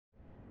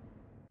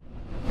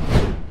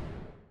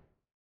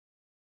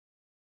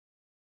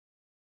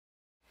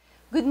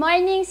Good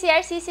morning,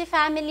 CRCC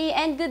family,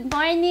 and good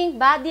morning,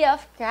 Body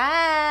of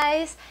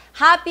Christ!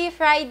 Happy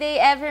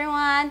Friday,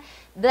 everyone!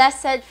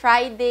 Blessed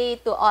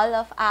Friday to all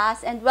of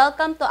us, and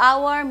welcome to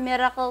our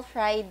Miracle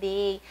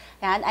Friday.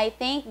 Yan, I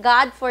thank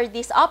God for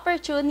this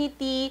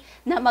opportunity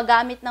na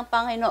magamit ng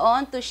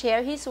Panginoon to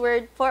share His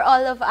Word for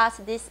all of us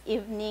this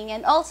evening.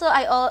 And also,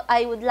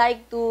 I would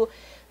like to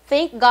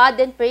thank God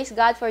and praise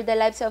God for the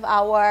lives of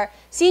our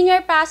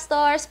senior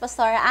pastors,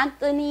 Pastor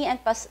Anthony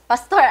and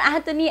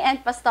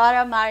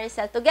Pastora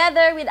Maricel,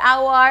 together with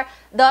our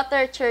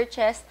daughter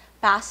churches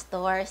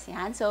pastors.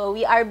 Yan. So,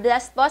 we are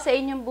blessed po sa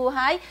inyong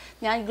buhay.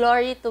 Yan,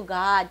 glory to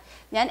God.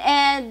 Yan.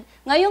 And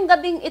ngayong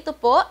gabing ito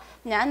po,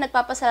 yan,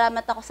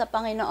 nagpapasalamat ako sa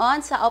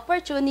Panginoon sa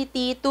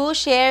opportunity to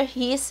share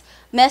His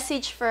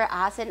message for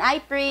us. And I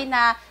pray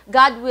na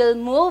God will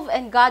move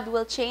and God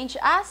will change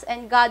us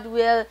and God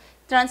will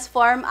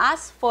transform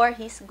us for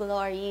His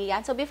glory.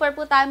 Yan. So before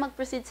po tayo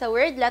mag-proceed sa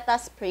word, let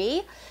us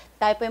pray.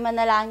 Tayo po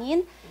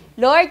manalangin.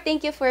 Lord,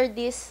 thank you for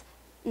this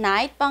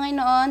night,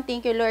 Panginoon.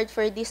 Thank you, Lord,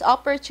 for this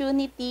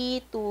opportunity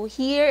to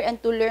hear and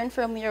to learn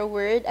from your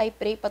word. I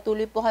pray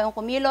patuloy po kayong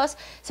kumilos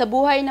sa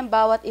buhay ng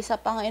bawat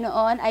isa,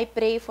 Panginoon. I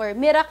pray for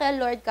miracle,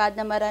 Lord God,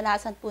 na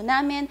maranasan po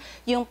namin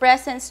yung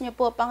presence niyo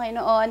po,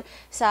 Panginoon,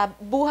 sa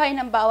buhay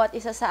ng bawat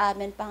isa sa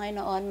amin,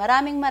 Panginoon.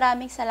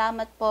 Maraming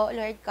salamat po,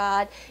 Lord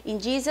God.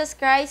 In Jesus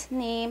Christ's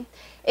name,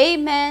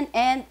 amen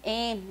and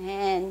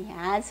amen.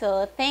 Yan.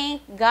 So, thank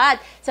God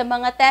sa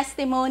mga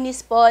testimonies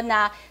po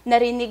na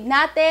narinig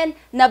natin,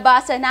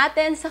 nabasa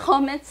natin sa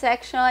comment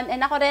section.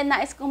 And ako rin,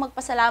 nais kong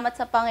magpasalamat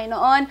sa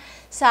Panginoon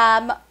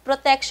sa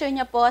protection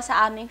niya po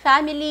sa aming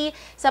family,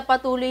 sa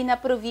patuloy na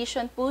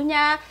provision po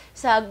niya,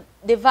 sa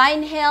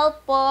divine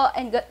help po,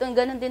 and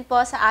ganun din po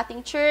sa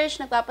ating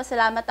church.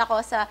 Nagpapasalamat ako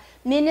sa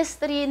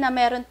ministry na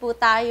meron po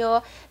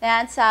tayo,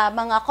 yan, sa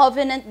mga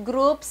covenant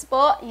groups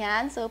po.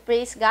 Yan. So,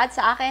 praise God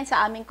sa akin,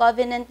 sa aming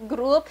covenant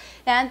group.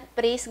 Yan.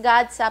 Praise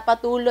God sa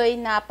patuloy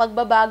na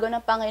pagbabago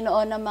ng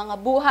Panginoon ng mga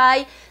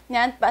buhay.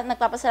 Yan.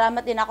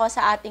 Nagpapasalamat din ako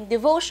sa ating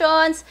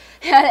devotions,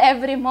 yan,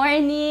 every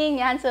morning.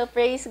 Yan. So,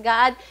 praise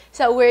God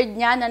sa word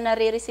niya na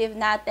nare-receive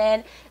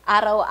natin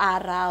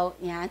araw-araw.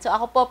 Yan. So,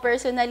 ako po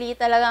personally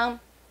talagang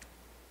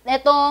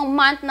itong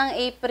month ng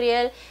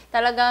April,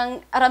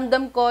 talagang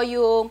ramdam ko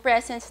yung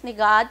presence ni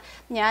God,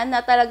 yan, na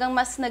talagang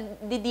mas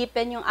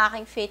nagdideepen yung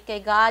aking faith kay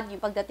God,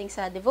 yung pagdating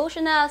sa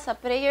devotional, sa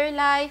prayer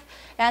life.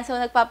 Yan, so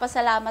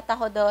nagpapasalamat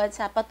ako doon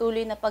sa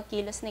patuloy na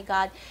pagkilos ni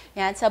God,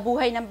 yan, sa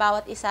buhay ng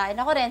bawat isa.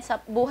 And ako rin,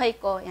 sa buhay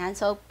ko. Yan,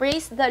 so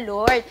praise the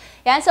Lord.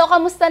 Yan, so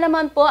kamusta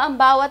naman po ang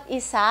bawat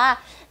isa?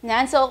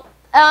 Yan, so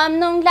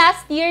nung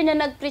last year na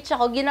nag-preach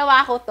ako,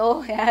 ginawa ko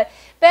to. Yan.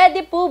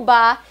 Pwede po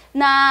ba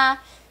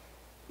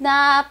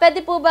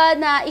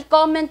na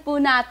i-comment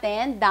po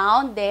natin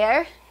down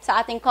there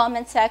sa ating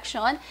comment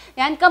section.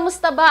 Yan,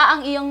 kamusta ba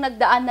ang iyong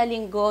nagdaan na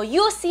linggo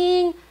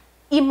using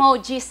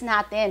emojis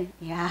natin?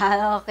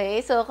 Yan,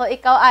 okay. So, kung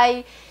ikaw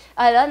ay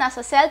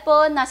nasa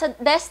cellphone, nasa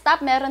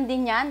desktop, meron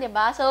din yan, di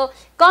ba? So,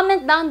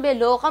 comment down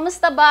below,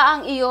 kamusta ba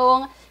ang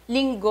iyong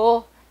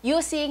linggo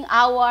using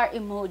our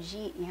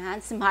emoji? Yan,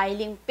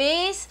 smiling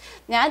face.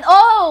 Yan.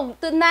 Oh,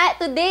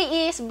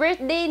 today is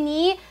birthday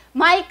ni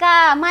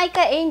Micah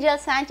Angel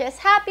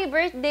Sanchez. Happy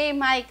birthday,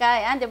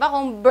 Micah. Yan, 'di ba?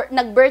 Kung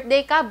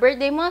nag-birthday ka,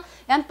 birthday mo,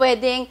 yan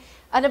pwedeng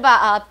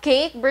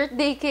cake,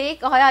 birthday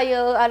cake, o kaya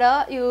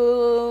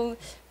yung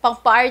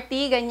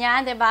pang-party,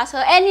 ganyan, 'di ba? So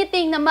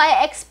anything na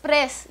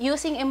ma-express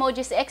using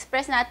emojis,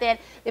 express natin,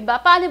 'di ba?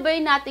 Paano ba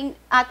 'yung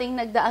ating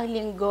nagdaang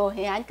linggo?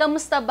 Yan,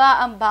 kamusta ba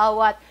ang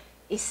bawat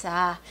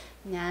isa?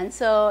 Yan.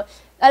 So,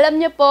 alam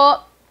niyo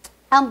po,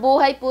 ang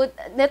buhay po,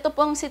 nito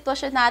pong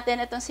sitwasyon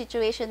natin, itong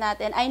situation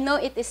natin, I know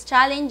it is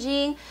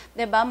challenging,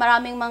 'di ba?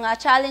 Maraming mga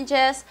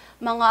challenges,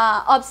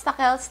 mga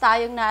obstacles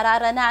tayong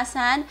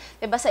nararanasan,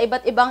 'di ba, sa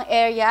iba't ibang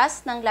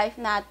areas ng life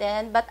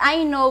natin. But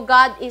I know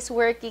God is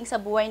working sa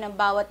buhay ng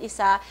bawat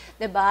isa,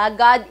 'di ba?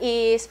 God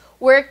is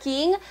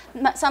working.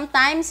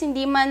 Sometimes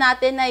hindi man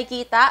natin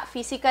nakikita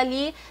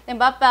physically, 'di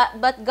ba?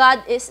 But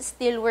God is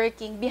still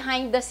working.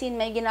 Behind the scene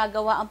may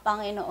ginagawa ang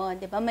Panginoon,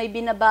 'di ba? May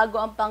binabago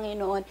ang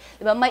Panginoon,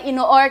 'di ba? May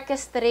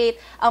ino-orchestrate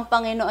ang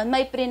Panginoon,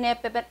 may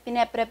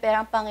pine-prepare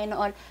ang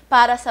Panginoon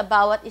para sa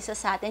bawat isa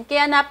sa atin.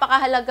 Kaya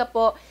napakahalaga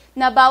po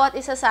na bawat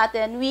isa sa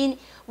atin,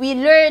 we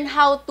learn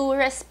how to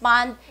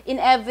respond in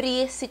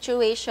every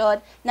situation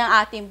ng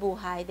ating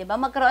buhay, 'di ba?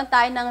 Magkaroon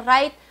tayo ng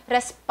right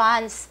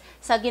response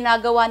sa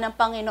ginagawa ng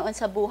Panginoon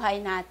sa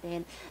buhay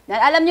natin.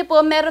 Alam niyo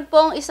po, meron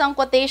pong isang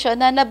quotation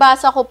na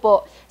nabasa ko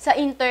po sa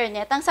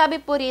internet. Ang sabi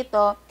po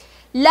rito,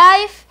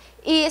 life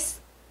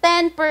is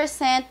 10%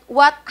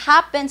 what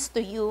happens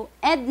to you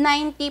and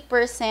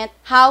 90%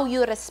 how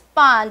you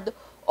respond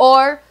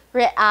or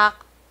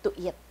react to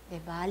it.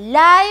 Diba?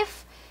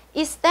 Life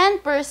is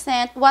 10%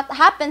 what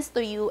happens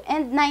to you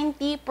and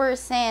 90%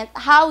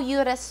 how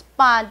you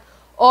respond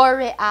or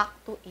react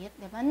to it.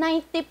 Diba?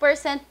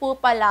 90% po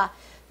pala,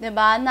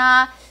 diba,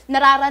 na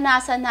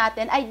nararanasan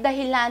natin ay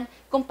dahilan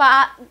kung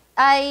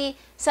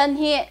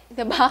sanhi,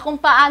 diba, kung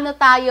paano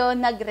tayo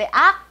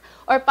nag-react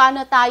or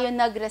paano tayo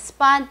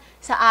nag-respond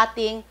sa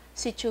ating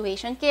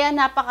situation. Kaya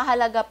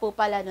napakahalaga po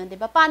pala nun, di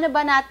ba? Paano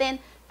ba natin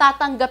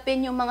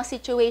tatanggapin yung mga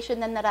situation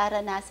na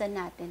nararanasan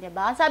natin, di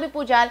ba? Ang sabi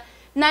po dyan,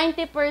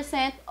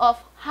 90% of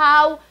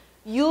how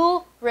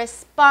you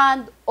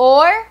respond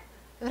or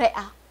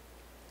react.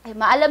 Ay,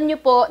 maalam nyo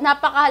po,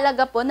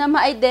 napakahalaga po na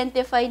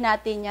ma-identify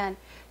natin yan.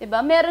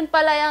 Diba? Meron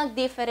pala yung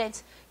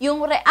difference.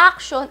 Yung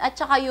reaction at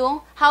saka yung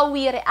how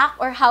we react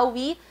or how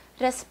we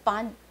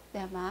respond.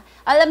 Diba?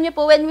 Alam nyo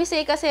po, when we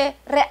say kasi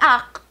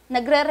react,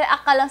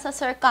 nagre-react ka lang sa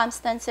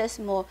circumstances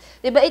mo.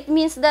 Diba? It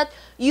means that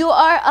you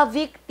are a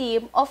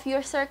victim of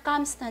your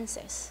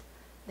circumstances.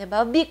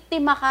 Diba?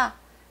 Biktima ka.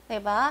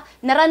 Diba?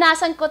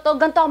 Naranasan ko to,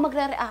 ganito ako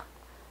magre-react.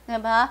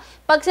 Diba?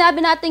 Pag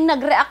sinabi nating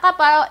nag-react ka,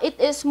 parang it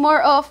is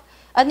more of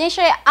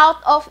siya, out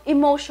of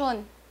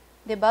emotion.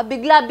 'Di ba?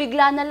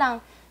 Bigla-bigla na lang.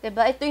 'Di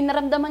ba? Ito yung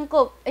naramdaman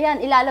ko.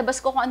 Ayan,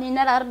 ilalabas ko kung ano yung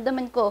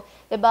nararamdaman ko.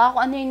 'Di ba?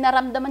 Kung ano yung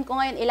naramdaman ko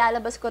ngayon,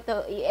 ilalabas ko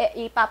 'to,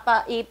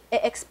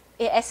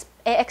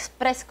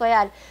 i-express ko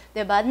 'yan.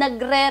 'Di ba?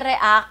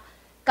 Nagre-react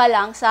ka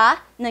lang sa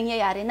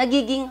nangyayari.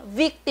 Nagiging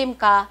victim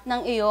ka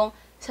ng iyong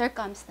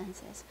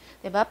circumstances.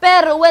 'Di ba?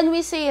 Pero when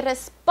we say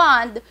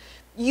respond,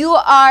 you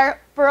are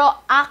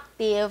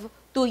proactive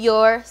to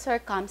your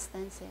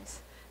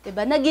circumstances.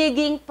 Diba?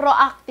 Nagiging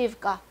proactive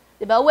ka.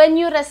 Diba? When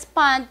you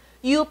respond,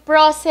 you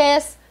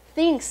process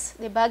things.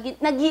 Diba?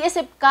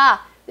 Nag-iisip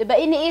ka. Diba?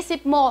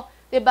 Iniisip mo.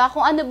 Diba?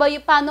 Kung ano ba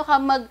yung,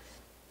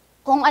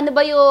 kung ano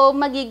ba yung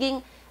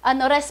magiging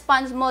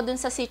response mo dun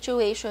sa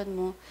situation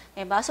mo.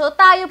 Diba? So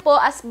tayo po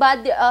as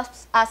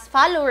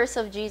followers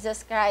of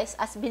Jesus Christ,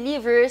 as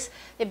believers,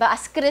 diba?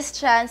 As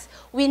Christians,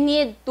 we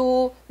need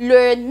to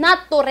learn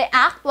not to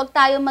react. Huwag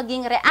tayo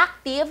maging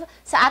reactive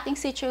sa ating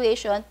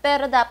situation,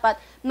 pero dapat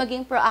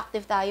maging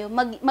proactive tayo,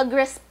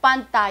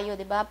 mag-respond tayo,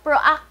 'di ba?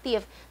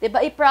 Proactive, 'di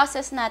ba?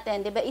 I-process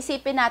natin, 'di ba?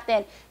 Isipin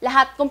natin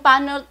lahat kung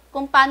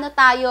paano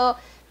tayo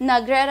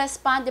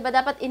nagre-respond, 'di ba?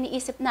 Dapat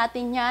iniisip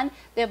natin 'yan,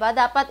 'di ba?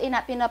 Dapat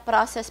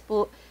pina-process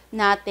po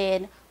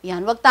natin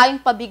 'yan. Huwag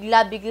tayong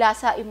pabigla-bigla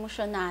sa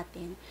emosyon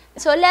natin.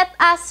 So let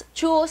us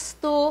choose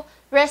to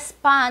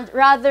respond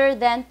rather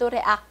than to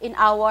react in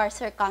our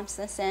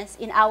circumstances,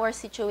 in our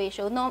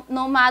situation,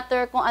 no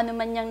matter kung ano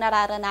man yung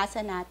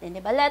nararanasan natin,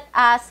 'di ba? Let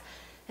us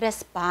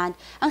respond.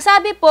 Ang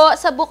sabi po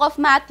sa book of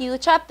Matthew,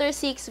 chapter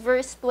 6,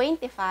 verse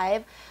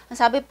 25, ang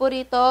sabi po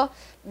rito,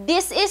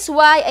 "This is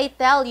why I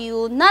tell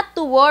you not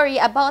to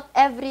worry about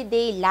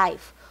everyday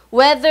life,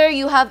 whether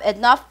you have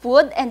enough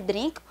food and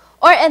drink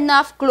or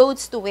enough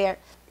clothes to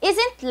wear.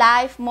 Isn't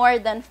life more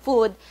than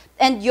food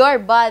and your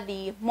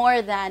body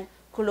more than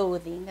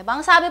clothing?" Diba?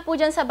 Ang sabi po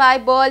dyan sa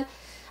Bible,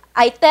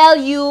 I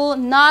tell you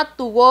not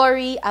to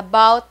worry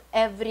about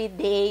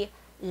everyday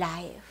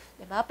life.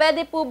 Diba?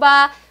 Pwede po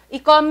ba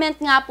i-comment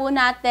nga po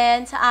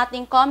natin sa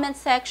ating comment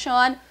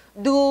section,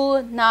 do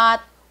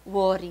not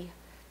worry.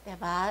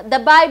 Diba? The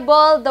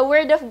Bible, the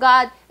Word of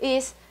God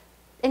is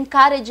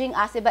encouraging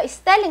us, diba? Is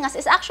telling us,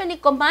 is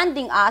actually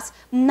commanding us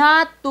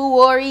not to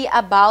worry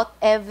about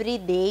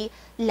everyday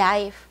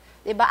life.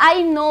 Diba?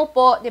 I know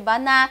po, diba,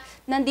 na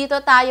nandito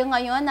tayo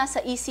ngayon, nasa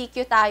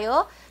ECQ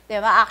tayo.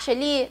 Diba?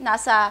 Actually,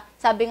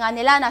 sabi nga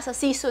nila, nasa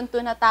season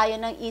 2 na tayo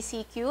ng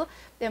ECQ.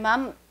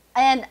 Diba?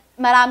 And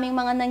maraming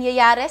mga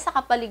nangyayari sa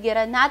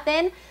kapaligiran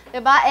natin,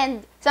 'di ba? And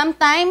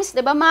sometimes,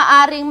 'di ba,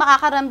 maaaring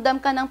makakaramdam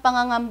ka ng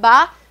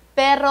pangangamba,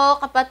 pero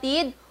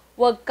kapatid,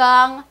 huwag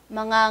kang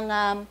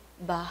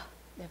mangangamba,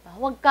 'di ba?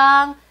 Huwag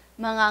kang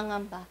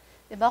mangangamba.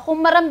 'Di ba?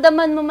 Kung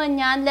maramdaman mo man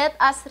 'yan, let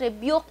us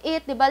rebuke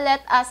it, 'di ba?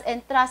 Let us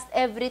entrust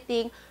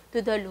everything to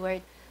the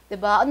Lord. 'Di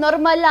ba?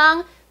 Normal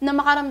lang na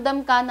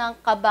makaramdam ka ng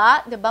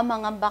kaba, 'di ba?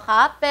 Mangamba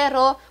ka,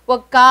 pero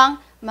huwag kang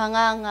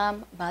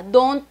mangangamba.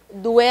 Don't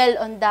dwell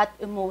on that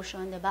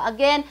emotion, 'di ba?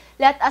 Again,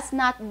 let us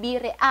not be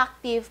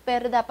reactive,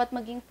 pero dapat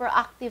maging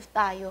proactive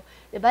tayo.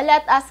 'Di ba?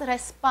 Let us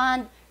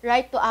respond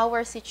right to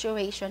our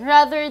situation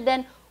rather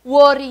than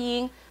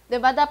worrying, 'di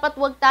ba? Dapat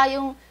wag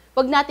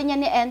natin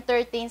yan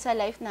i-entertain sa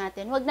life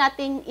natin. Wag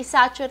nating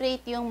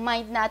i-saturate yung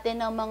mind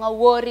natin ng mga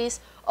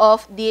worries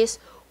of this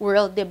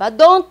world, 'di ba?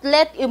 Don't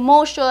let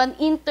emotion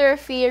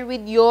interfere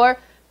with your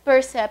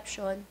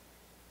perception.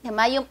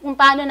 Diba? Yung kung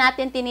paano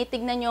natin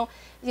tinitignan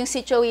yung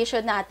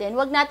situation natin.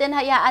 Huwag natin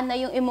hayaan na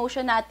yung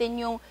emotion natin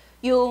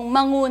yung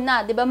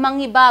manguna, 'di ba?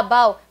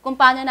 Mangibabaw kung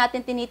paano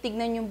natin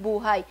tinitignan yung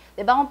buhay.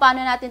 'Di ba? Kung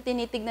paano natin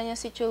tinitignan yung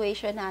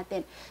situation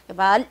natin. 'Di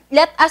ba?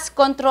 Let us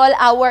control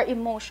our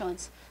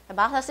emotions. 'Di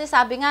ba? Kasi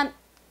sabi nga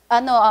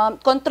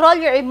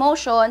control your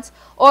emotions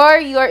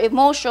or your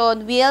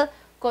emotion will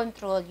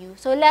control you.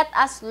 So let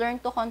us learn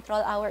to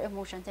control our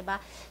emotions, 'di ba?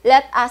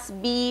 Let us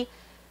be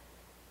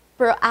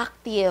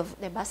proactive,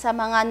 'di ba, sa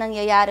mga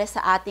nangyayari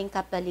sa ating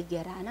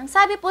kapaligiran. Ang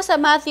sabi po sa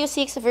Matthew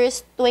 6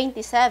 verse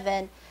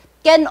 27,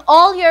 "Can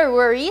all your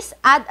worries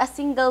add a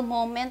single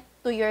moment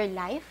to your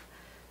life?"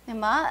 'Di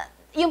ba?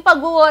 Yung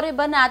pag-worry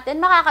ba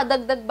natin,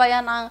 makakadagdag ba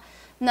yan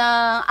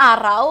ng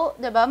araw,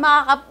 'di ba?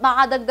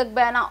 Makakadagdag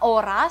ba yan ng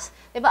oras?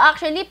 'Di ba?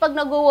 Actually, pag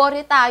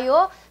nagwo-worry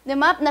tayo, 'di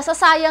ba?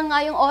 Nasasayang nga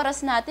yung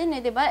oras natin,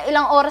 'di ba?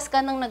 Ilang oras ka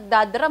nang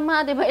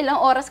nagdadrama, 'di ba?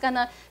 Ilang oras ka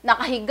na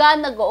nakahiga,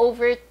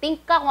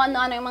 nag-overthink ka kung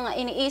ano-ano yung mga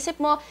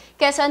iniisip mo,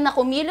 kaysa na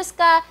kumilos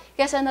ka,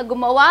 kaysa na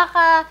gumawa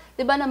ka,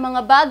 'di ba, ng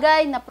mga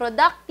bagay na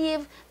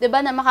productive, 'di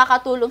ba, na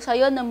makakatulong sa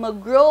iyo na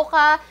mag-grow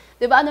ka,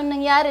 'di ba? Anong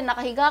nangyari?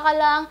 Nakahiga ka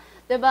lang,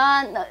 'di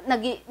ba?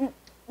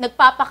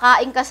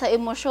 Nagpapakain ka sa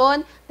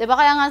emosyon, 'di ba?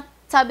 Kaya nga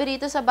sabi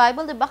rito sa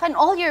Bible, 'di ba? Can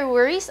all your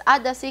worries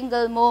add a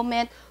single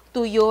moment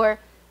to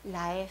your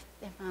life,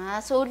 'di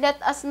ba? So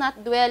let us not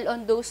dwell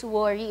on those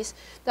worries.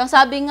 Ang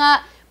sabi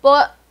nga po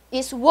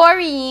is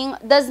worrying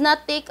does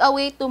not take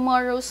away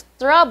tomorrow's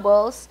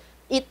troubles,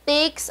 it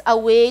takes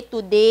away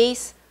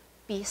today's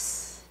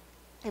peace.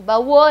 'Di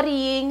ba?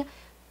 Worrying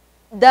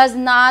does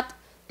not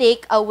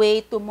take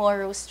away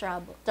tomorrow's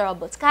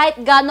troubles. Kahit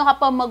gaano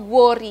ka pa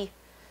mag-worry,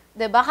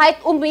 'di ba?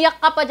 Kahit umiyak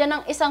ka pa diyan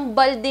ng isang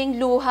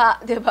balding luha,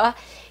 'di ba?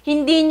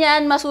 Hindi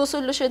niyan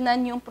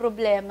masusolusyonan yung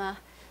problema,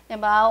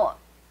 'di ba?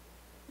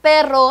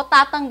 Pero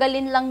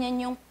tatanggalin lang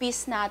niyan yung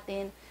peace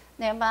natin,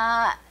 'di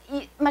ba?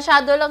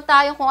 Masyado lang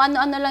tayo kung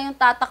ano-ano lang yung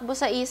tatakbo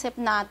sa isip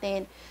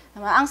natin. 'Di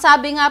ba? Ang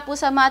sabi nga po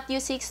sa Matthew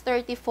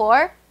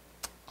 6:34,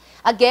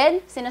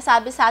 again,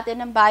 sinasabi sa atin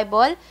ng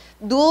Bible,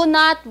 do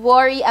not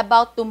worry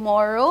about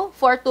tomorrow,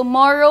 for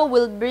tomorrow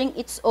will bring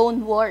its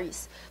own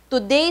worries.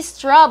 Today's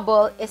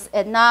trouble is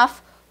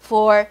enough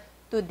for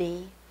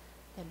today.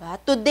 Diba?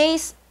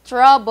 Today's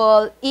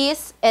trouble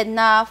is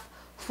enough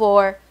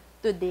for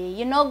today.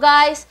 You know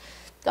guys,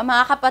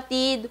 mga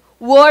kapatid,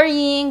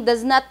 worrying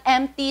does not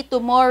empty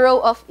tomorrow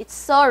of its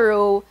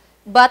sorrow,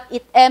 but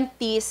it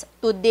empties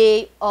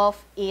today of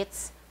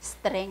its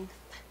strength.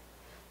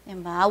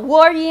 Diba?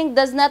 Worrying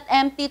does not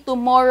empty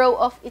tomorrow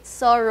of its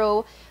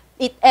sorrow,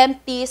 it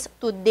empties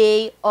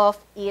today of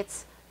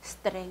its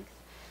strength.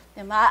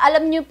 Diba?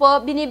 Alam niyo po,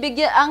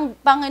 binibigyan ang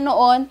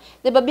Panginoon,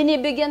 'di ba?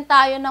 Binibigyan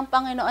tayo ng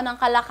Panginoon ng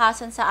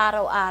kalakasan sa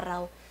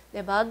araw-araw.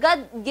 'Di ba?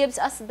 God gives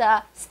us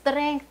the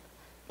strength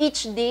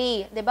each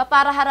day, 'di ba?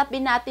 Para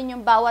harapin natin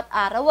yung bawat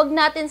araw. Huwag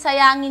natin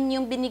sayangin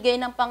yung binigay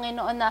ng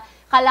Panginoon na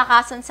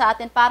kalakasan sa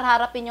atin para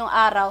harapin yung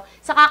araw.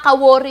 Sa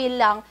kaka-worry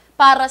lang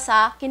para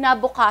sa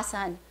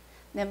kinabukasan.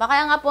 'Di ba?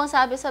 Kaya nga po ang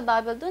sabi sa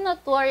Bible, do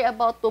not worry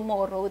about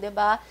tomorrow, 'di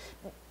ba?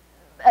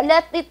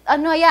 Let it,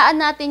 hayaan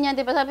natin yan,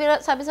 di ba?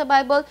 Sabi sa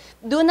Bible,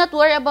 do not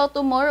worry about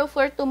tomorrow,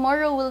 for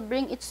tomorrow will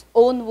bring its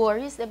own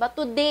worries, di ba?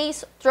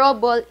 Today's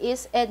trouble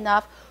is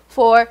enough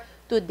for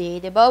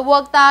today, di ba?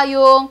 Huwag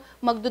tayong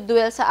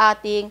magdudwell sa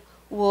ating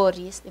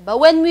worries, di ba?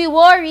 When we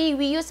worry,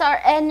 we use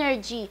our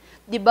energy,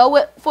 di ba?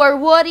 For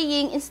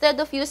worrying, instead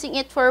of using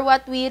it for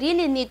what we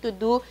really need to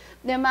do,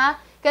 di ba?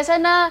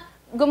 Kasi na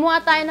gumawa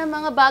tayo ng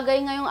mga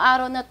bagay ngayong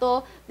araw na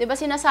to, di ba?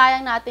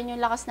 Sinasayang natin yung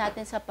lakas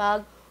natin sa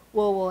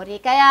worry.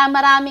 Kaya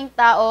maraming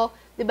tao,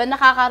 'di ba,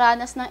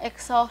 nakakaranas ng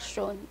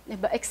exhaustion, 'di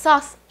ba?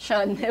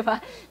 Exhaustion, 'di ba?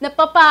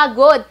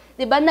 Napapagod,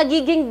 'di ba?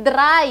 Nagiging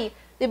dry,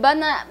 'di ba?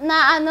 Na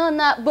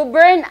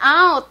burn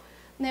out,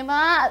 'di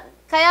ba?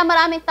 Kaya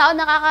maraming tao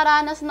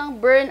nakakaranas ng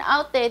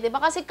burnout 'di ba?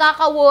 Kasi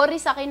kaka-worry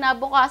sa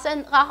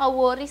kinabukasan,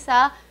 kaka-worry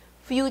sa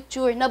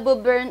future,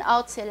 na-burn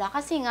out sila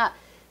kasi nga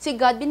si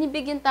God,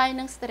 binibigyan tayo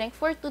ng strength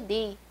for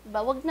today.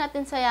 Diba? Huwag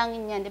natin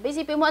sayangin yan. Diba?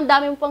 Isipin mo, ang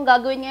dami mo pang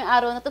gagawin ngayong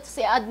araw na ito, tapos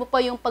i-add mo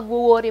pa yung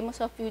pag-worry mo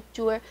sa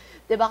future.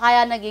 Diba?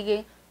 Kaya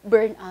nagiging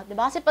burnout.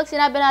 Diba? Kasi pag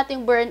sinabi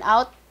natin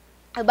burnout,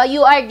 diba,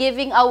 you are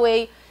giving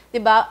away,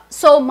 diba,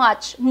 so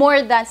much,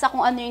 more than sa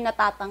kung ano yung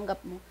natatanggap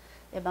mo.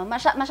 Diba?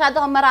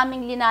 Masyado kang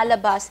maraming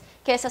linalabas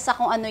kesa sa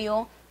kung ano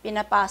yung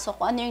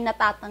pinapasok, kung ano yung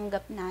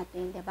natatanggap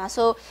natin. Diba?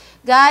 So,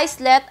 guys,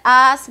 let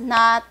us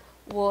not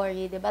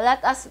worry, 'di ba?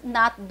 Let us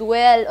not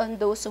dwell on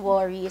those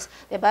worries,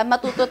 'di ba?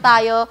 Matuto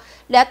tayo,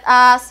 let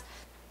us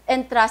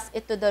entrust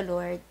it to the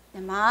Lord,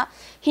 'di ba?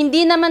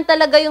 Hindi naman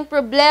talaga yung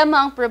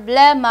problema ang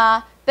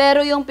problema,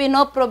 pero yung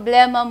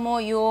pinoproblema mo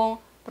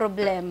yung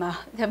problema,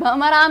 'di ba?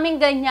 Maraming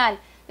ganyan,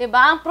 'di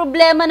ba? Ang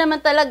problema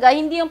naman talaga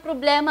hindi yung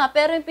problema,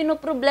 pero yung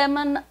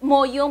pinoproblema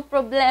mo yung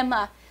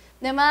problema,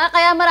 'di ba?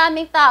 Kaya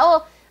maraming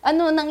tao,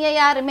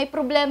 nangyayari? May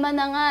problema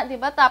na nga, 'di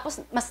ba?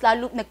 Tapos mas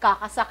lalo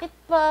nagkakasakit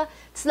pa,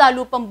 mas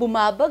lalo pang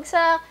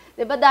bumabagsak,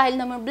 'di ba?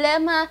 Dahil na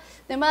problema,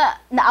 'di ba?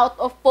 Na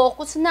out of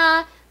focus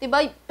na, 'di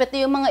ba?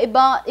 Pati yung mga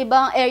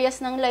ibang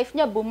areas ng life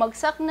niya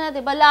bumagsak na,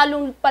 'di ba?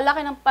 Lalong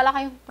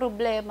palaki yung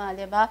problema,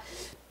 'di ba?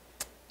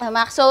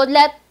 So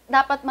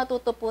dapat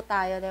matuto po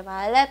tayo, 'di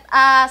ba? Let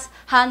us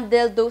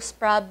handle those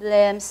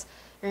problems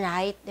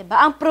right, 'di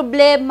ba? Ang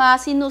problema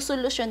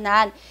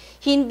sinusolusyonan.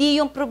 Hindi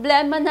yung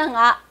problema na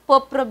nga,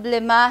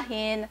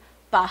 poproblemahin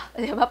pa.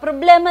 Diba?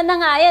 Problema na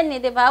nga yan,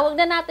 eh, diba? Huwag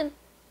na natin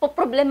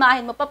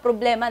poproblemahin mo pa,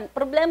 problema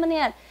na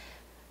yan.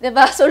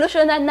 Diba?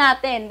 Solusyonan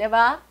natin,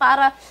 diba?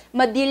 Para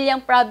ma-deal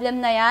yung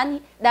problem na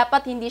yan,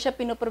 dapat hindi siya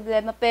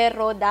pinoproblema,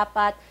 pero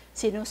dapat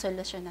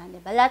sinusolusyonan,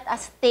 diba? Let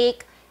us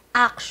take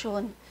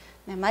action.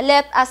 Diba?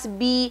 Let us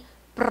be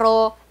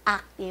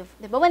proactive.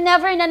 Diba?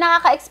 Whenever na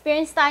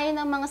nakaka-experience tayo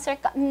ng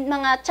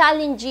mga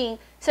challenging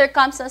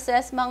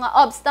circumstances, mga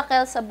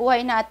obstacles sa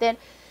buhay natin,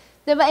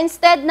 Diba?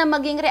 Instead na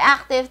maging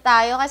reactive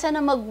tayo, kaysa na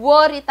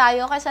mag-worry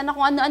tayo, kaysa na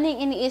kung ano-ano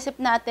yung iniisip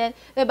natin,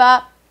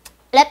 diba?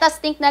 Let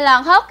us think na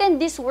lang, how can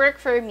this work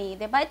for me?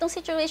 Diba? Itong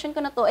situation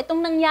ko na to,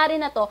 itong nangyari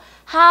na to,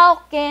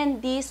 how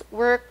can this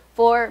work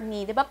for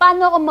me? Diba?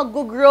 Paano ako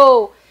mag-grow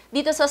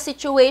dito sa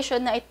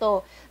situation na ito?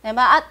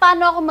 Diba? At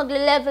paano ako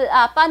mag-level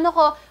up? Paano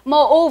ko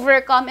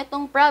ma-overcome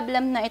itong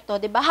problem na ito?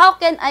 Diba? How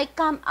can I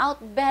come out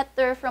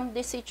better from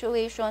this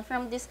situation,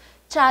 from these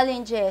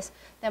challenges?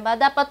 Diba?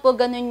 Dapat po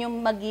ganun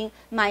yung maging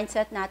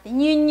mindset natin.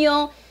 Yun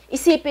yung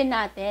isipin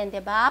natin,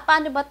 diba?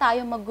 Paano ba tayo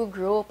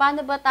mag-grow?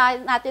 Paano ba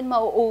natin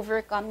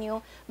ma-overcome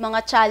yung mga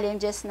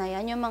challenges na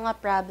yan, yung mga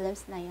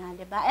problems na yan,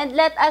 diba? And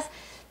let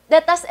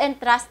us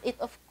entrust it,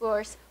 of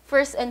course,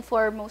 first and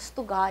foremost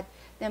to God,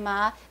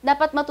 diba?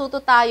 Dapat matuto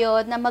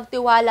tayo na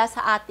magtiwala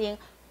sa ating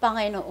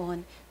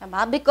Panginoon,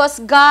 diba? Because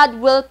God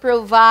will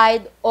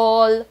provide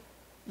all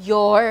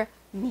your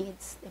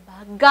needs, diba?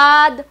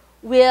 God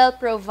will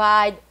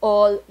provide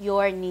all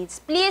your needs.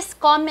 Please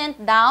comment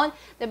down,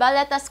 diba?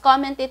 Let us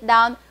comment it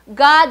down.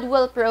 God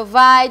will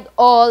provide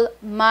all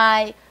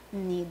my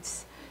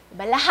needs.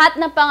 Diba? Lahat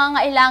ng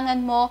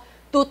pangangailangan mo,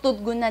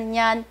 tutugunan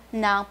yan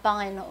ng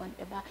Panginoon,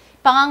 diba?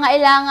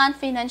 Pangangailangan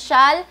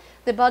financial,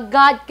 diba?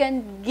 God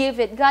can give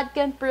it. God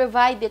can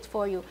provide it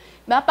for you.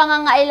 Diba?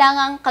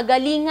 Pangangailangan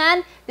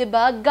kagalingan,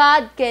 diba?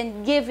 God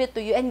can give it to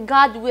you and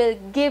God will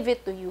give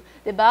it to you,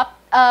 diba?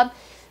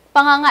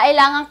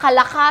 Pangangailangan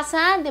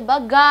kalakasan, 'di ba?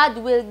 God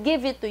will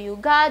give it to you.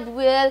 God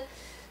will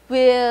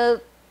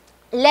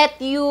let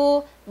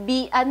you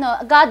be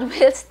God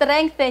will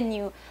strengthen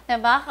you, 'di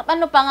ba?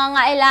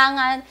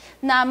 Pangangailangan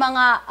na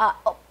mga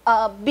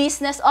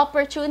business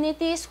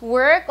opportunities,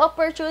 work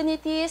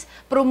opportunities,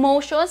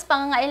 promotions,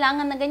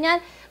 pangangailangan na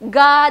ganyan,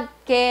 God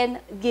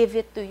can give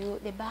it to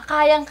you, 'di ba?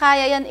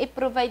 Kayang-kaya 'yan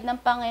i-provide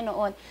ng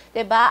Panginoon,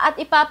 'di ba? At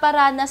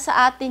ipaparana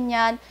sa atin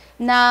 'yan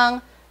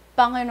ng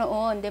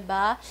Panginoon, 'di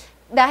ba?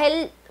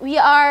 Dahil we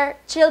are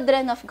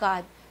children of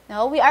God.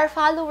 No? We are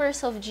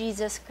followers of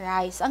Jesus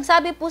Christ. Ang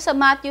sabi po sa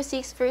Matthew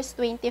 6 verse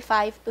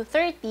 25 to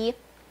 30,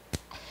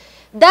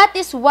 that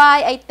is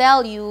why I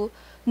tell you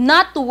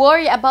not to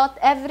worry about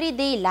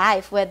everyday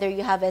life, whether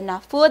you have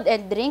enough food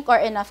and drink or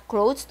enough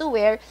clothes to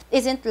wear.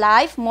 Isn't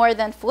life more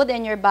than food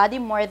and your body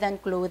more than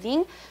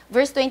clothing?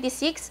 Verse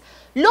 26,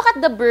 look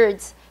at the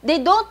birds. They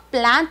don't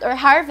plant or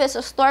harvest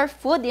or store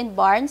food in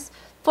barns,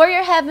 for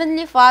your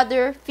heavenly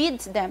Father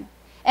feeds them.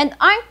 And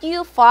aren't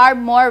you far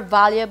more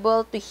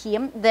valuable to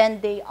Him than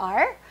they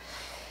are?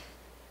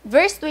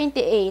 Verse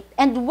 28,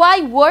 and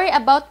why worry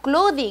about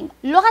clothing?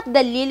 Look at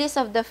the lilies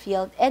of the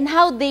field and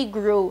how they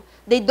grow.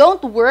 They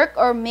don't work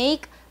or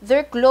make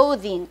their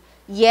clothing.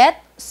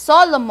 Yet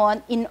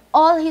Solomon in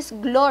all his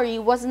glory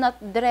was not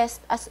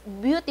dressed as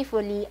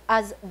beautifully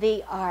as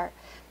they are.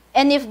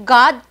 And if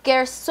God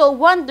cares so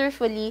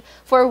wonderfully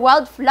for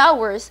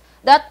wildflowers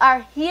that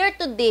are here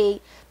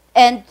today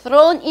and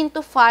thrown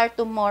into fire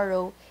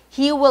tomorrow,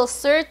 He will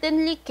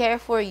certainly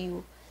care for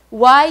you.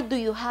 Why do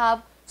you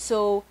have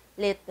so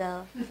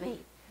little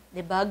faith?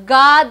 Diba?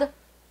 God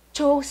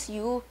chose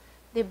you.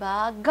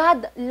 Diba?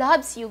 God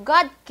loves you.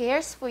 God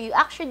cares for you.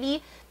 Actually,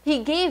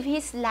 He gave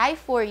His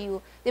life for you.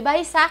 Diba?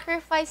 He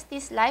sacrificed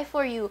His life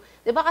for you.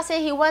 Diba?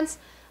 Kasi He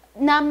wants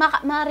na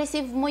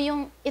ma-receive mo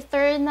yung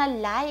eternal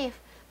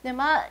life.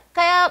 Diba?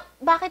 Kaya,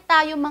 bakit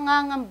tayo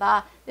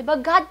mangangamba? Diba?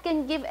 God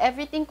can give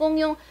everything. Kung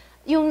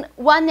yung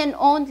one and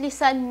only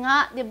Son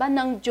nga, diba,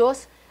 ng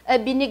Diyos,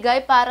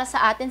 binigay para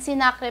sa atin,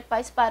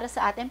 sinacrifice para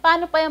sa atin.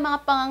 Paano pa yung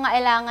mga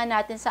pangangailangan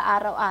natin sa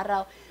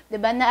araw-araw, 'di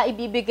ba, na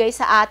ibibigay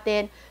sa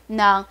atin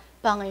ng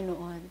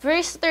Panginoon.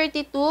 Verse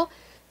 32,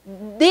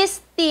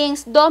 these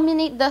things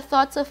dominate the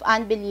thoughts of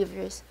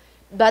unbelievers,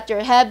 but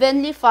your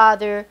heavenly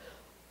Father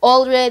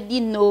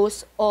already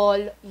knows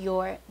all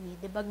your needs.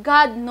 'Di ba?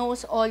 God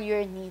knows all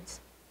your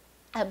needs.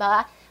 'Di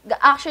ba?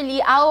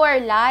 Actually, our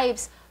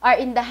lives are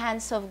in the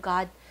hands of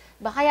God.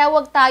 Ba, kaya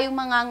wag tayong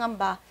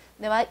mangangamba.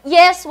 Diba?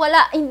 Yes,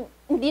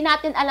 hindi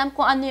natin alam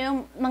kung ano yung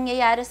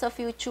mangyayari sa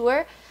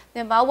future.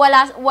 Diba?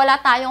 Wala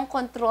tayong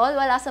control,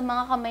 wala sa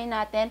mga kamay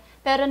natin,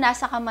 pero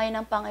nasa kamay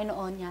ng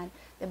Panginoon yan.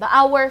 Diba?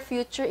 Our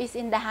future is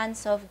in the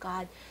hands of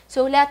God.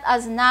 So let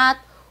us not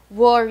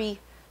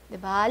worry.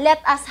 Diba? Let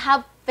us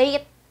have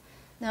faith.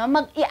 Diba?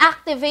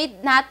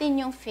 Mag-i-activate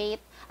natin yung faith.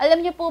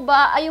 Alam niyo po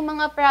ba, yung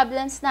mga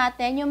problems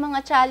natin, yung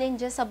mga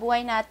challenges sa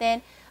buhay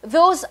natin,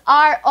 those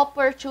are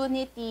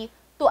opportunity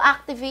to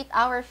activate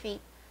our faith.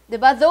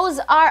 Diba? Those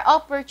are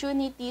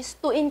opportunities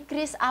to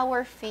increase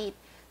our faith.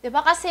 Diba?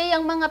 Kasi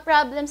yung mga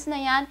problems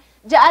na yan,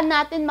 diyan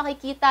natin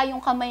makikita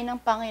yung kamay ng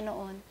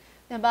Panginoon.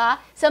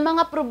 Diba? Sa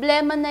mga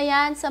problema na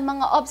yan, sa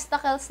mga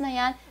obstacles na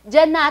yan,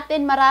 diyan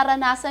natin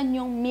mararanasan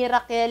yung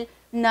miracle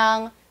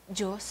ng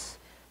Diyos.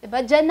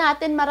 Diba? Diyan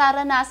natin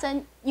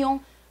mararanasan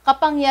yung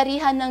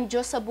kapangyarihan ng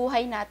Diyos sa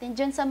buhay natin,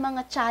 diyan sa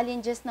mga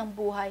challenges ng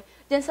buhay,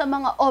 diyan sa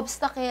mga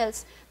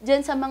obstacles,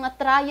 diyan sa mga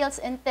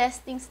trials and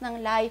testings ng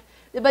life.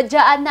 Diba,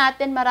 diyan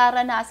natin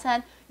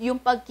mararanasan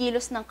yung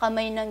pagkilos ng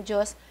kamay ng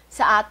Diyos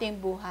sa ating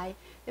buhay.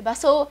 Diba?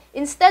 So,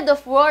 instead of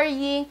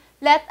worrying,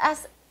 let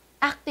us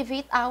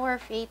activate our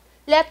faith.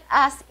 let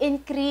us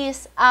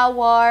increase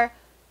our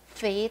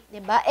faith,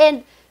 diba?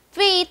 And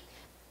faith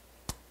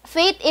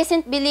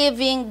isn't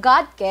believing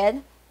God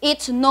can,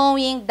 it's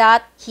knowing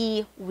that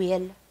He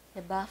will,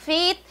 diba?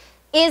 Faith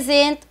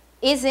isn't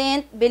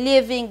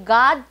believing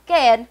God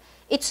can,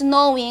 it's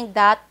knowing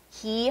that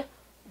He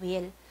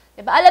will.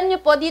 Diba? Alam niyo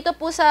po, dito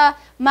po sa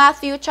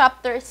Matthew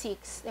chapter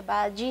 6,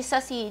 diba?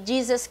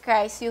 Jesus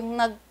Christ yung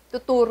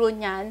nagtuturo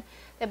niyan,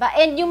 diba?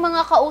 And yung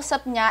mga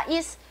kausap niya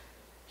is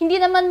hindi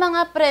naman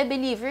mga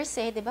pre-believers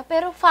diba?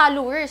 Pero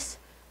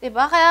followers,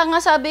 diba? Kaya nga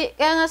sabi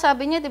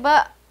niya,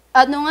 diba?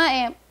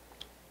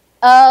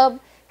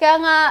 Kaya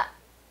nga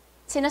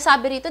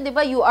sinasabi rito, 'di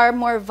ba, you are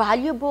more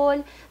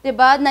valuable, 'di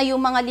ba? Na yung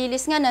mga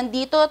lilis nga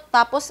nandito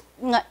tapos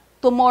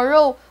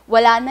tomorrow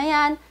wala na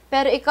 'yan,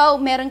 pero ikaw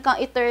meron kang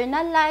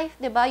eternal life,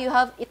 'di ba? You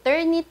have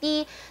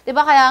eternity, 'di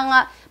ba? Kaya nga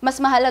mas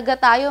mahalaga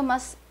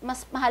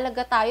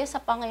tayo sa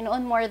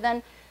Panginoon more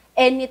than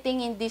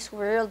anything in this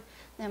world.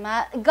 'Di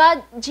ba?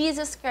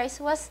 Jesus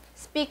Christ was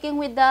speaking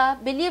with the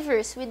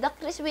believers, with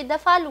the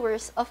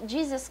followers of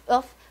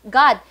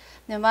God,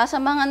 'di ba?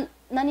 Sa mga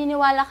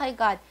naniniwala kay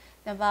God.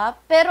 Diba?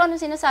 Pero ano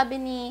sinasabi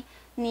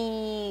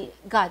ni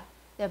God?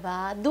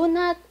 Diba? Do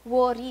not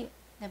worry.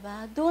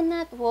 Diba? Do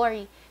not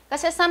worry.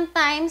 Kasi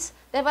sometimes,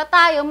 diba,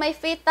 may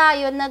faith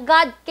tayo na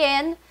God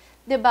can,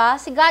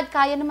 diba? Si God,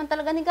 kaya naman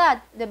talaga ni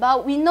God.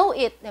 Diba? We know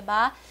it.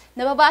 Diba?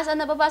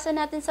 Nababasa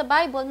natin sa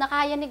Bible na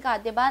kaya ni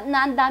God. Diba?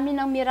 Na ang dami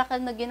ng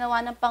miracle na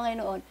ginawa ng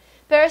Panginoon.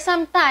 Pero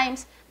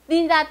sometimes,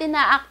 hindi natin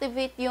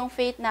na-activate yung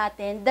faith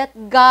natin that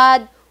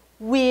God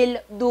will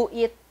do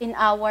it in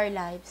our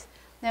lives.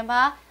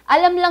 Diba?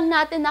 Alam lang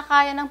natin na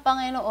kaya ng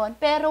Panginoon,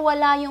 pero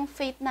wala yung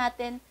faith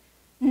natin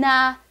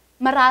na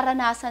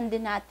mararanasan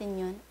din natin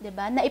yun.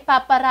 Diba? Na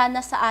ipaparana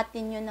sa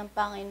atin yun ng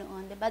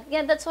Panginoon. Diba?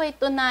 Yeah, that's why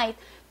tonight,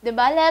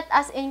 diba, let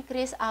us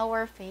increase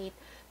our faith.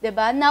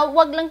 Diba? Na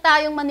wag lang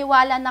tayong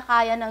maniwala na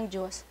kaya ng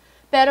Diyos,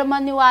 pero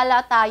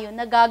maniwala tayo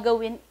na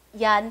gagawin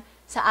yan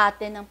sa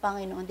atin ng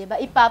Panginoon.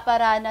 Diba?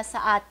 Ipaparana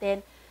sa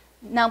atin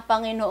ng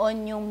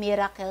Panginoon yung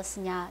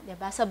miracles niya, 'di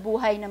ba? Sa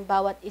buhay ng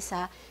bawat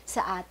isa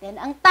sa atin.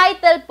 Ang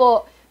title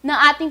po ng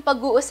ating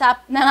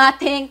pag-uusap, ng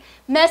ating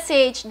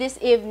message this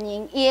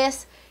evening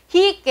is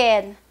He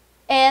Can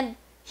and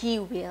He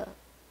Will.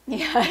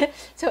 Yeah.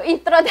 So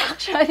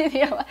introduction,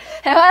 diba?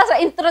 Sa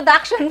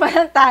introduction pa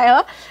lang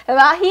tayo, 'di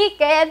ba? He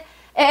can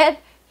and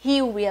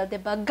He will,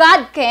 'di ba?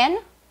 God can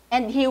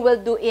and He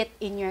will do it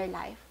in your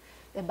life.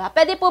 Diba?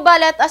 Pwede po ba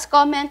let us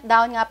comment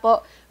down nga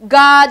po,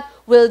 God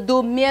will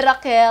do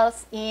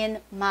miracles in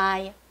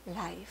my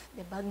life.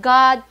 Diba?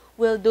 God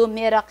will do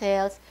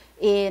miracles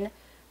in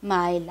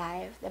my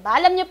life. Diba?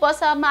 Alam niyo po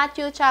sa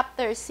Matthew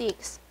chapter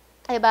 6,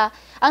 diba?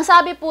 Ang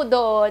sabi po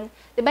doon,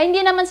 diba,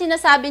 hindi naman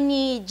sinasabi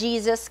ni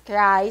Jesus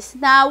Christ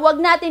na wag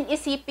natin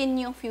isipin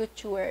yung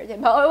future.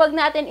 Diba? Or wag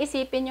natin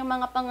isipin yung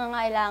mga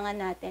pangangailangan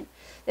natin.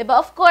 Diba?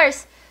 Of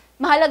course,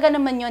 mahalaga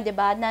naman yun,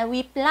 diba, na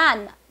we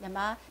plan.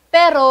 Diba?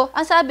 Pero,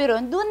 ang sabi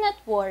ron, do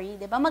not worry,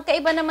 di ba?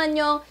 Magkaiba naman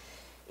yung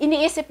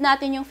iniisip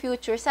natin yung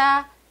future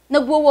sa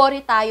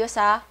nagwo-worry tayo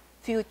sa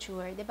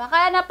future, di ba?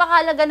 Kaya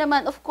napakalaga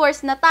naman, of course,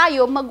 na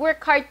tayo,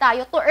 mag-work hard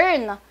tayo to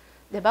earn,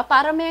 di ba?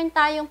 Para meron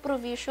tayong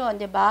provision,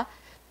 di ba?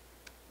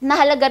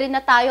 Nahalaga rin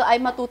na tayo ay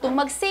matutong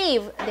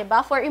mag-save, di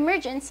ba? For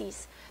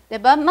emergencies, di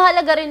ba?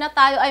 Mahalaga rin na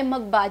tayo ay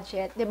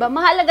mag-budget, di ba?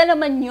 Mahalaga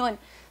naman yun.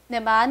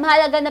 Diba?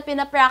 Mahalaga na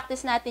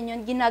pinapractice natin yun,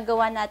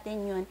 ginagawa natin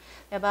yun.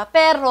 Diba?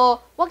 Pero,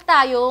 wag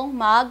tayong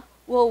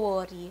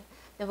mag-worry.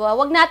 Diba?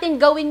 Wag natin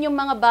gawin yung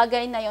mga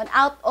bagay na yun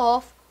out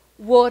of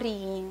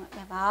worrying.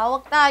 Diba?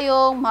 Wag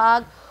tayong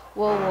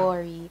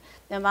mag-worry.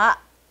 Diba?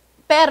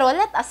 Pero,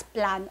 let us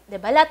plan.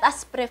 Diba? Let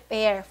us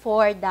prepare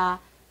for the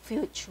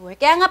future.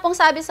 Kaya nga pong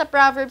sabi sa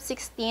Proverbs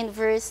 16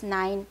 verse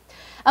 9,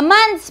 a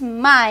man's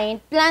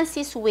mind plans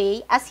his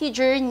way as he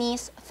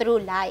journeys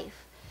through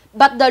life.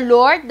 But the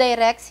Lord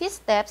directs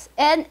his steps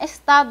and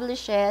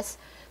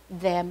establishes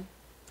them.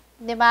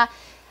 Diba?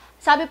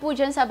 Sabi po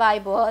dyan sa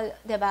Bible,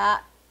 diba?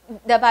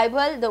 The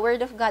Bible, the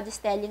Word of God is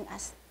telling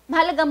us,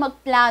 mahalaga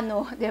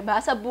magplano, diba?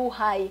 Sa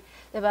buhay.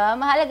 Diba?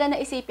 Mahalaga na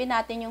isipin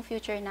natin yung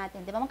future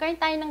natin. Diba? Magkaroon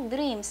tayo ng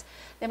dreams.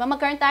 Diba?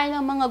 Magkaroon tayo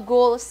ng mga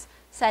goals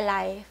sa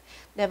life.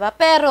 Diba?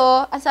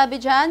 Pero, ang sabi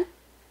dyan,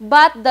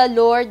 but the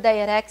Lord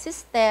directs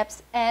His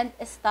steps and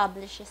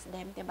establishes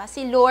them. Diba?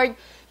 Si Lord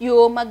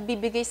yung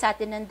magbibigay sa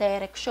atin ng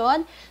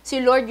direction. Si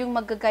Lord yung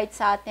mag-guide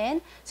sa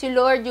atin. Si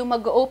Lord yung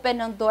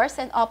mag-open ng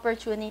doors and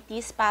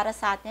opportunities para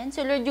sa atin.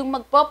 Si Lord yung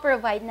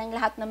magpo-provide ng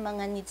lahat ng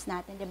mga needs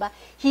natin. Diba?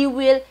 He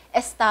will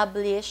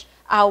establish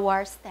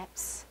our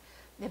steps.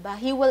 Diba?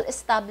 He will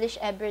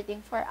establish everything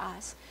for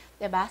us.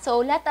 Diba?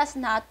 So, let us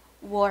not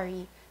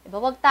worry.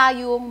 Diba? Huwag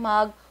tayong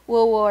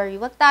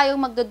mag-worry. Huwag tayong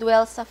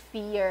magdodwell sa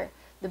fear.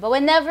 Diba?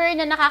 Whenever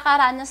na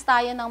nakakaranas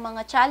tayo ng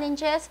mga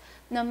challenges,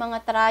 ng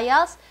mga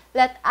trials,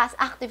 let us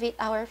activate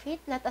our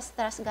faith, let us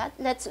trust God,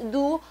 let's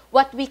do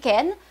what we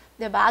can.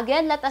 Diba?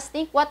 Again, let us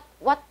think what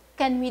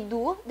can we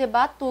do,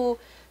 diba?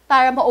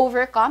 Para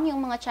ma-overcome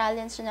yung mga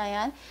challenge na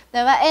yan.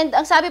 Diba? And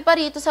ang sabi pa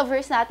rito sa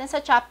verse natin, sa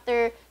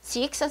chapter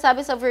 6, ang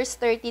sabi sa verse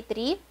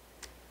 33,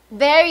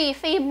 very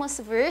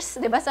famous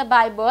verse, 'di ba, sa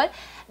Bible.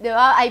 'Di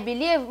ba? I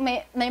believe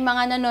may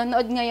mga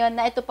nanonood ngayon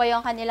na ito pa yung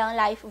kanilang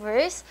life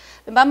verse.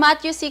 'Di ba?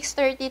 Matthew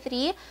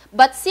 6:33,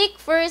 "But seek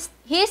first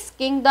his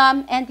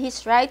kingdom and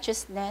his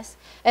righteousness,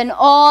 and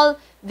all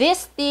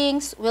these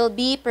things will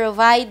be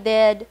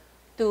provided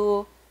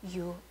to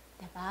you."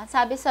 'Di ba?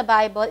 Sabi sa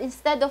Bible,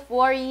 instead of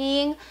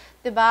worrying,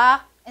 'di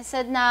ba?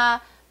 Instead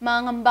na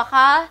mangamba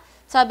ka,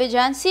 sabi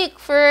diyan,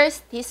 seek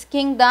first his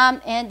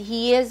kingdom and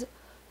his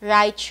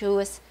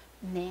righteousness.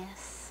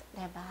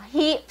 Diba?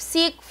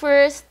 Seek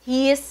first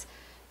His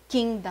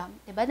kingdom.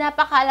 Diba?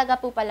 Napakahalaga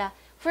po pala.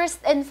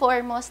 First and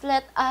foremost,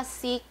 let us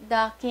seek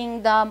the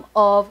kingdom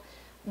of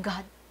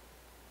God.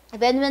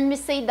 Then when we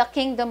say the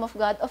kingdom of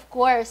God, of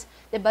course,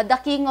 diba, the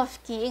King of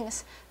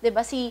Kings,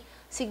 diba, si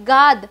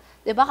God,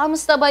 diba,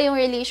 kamusta ba yung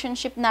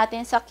relationship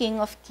natin sa King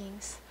of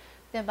Kings?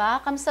 Diba?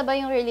 Kamusta ba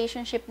yung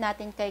relationship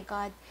natin kay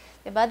God?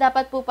 Diba?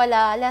 Dapat po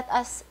pala, let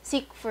us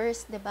seek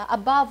first, diba?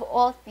 Above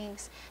all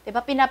things. Diba?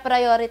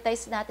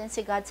 Pinaprioritize natin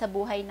si God sa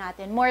buhay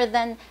natin. More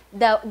than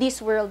this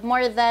world,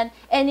 more than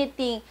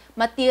anything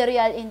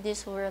material in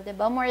this world.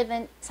 Diba? More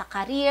than sa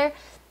career,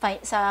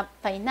 sa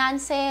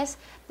finances,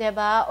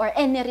 diba? Or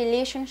any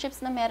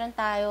relationships na meron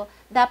tayo.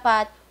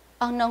 Dapat,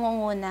 ang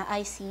nangunguna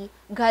ay si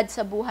God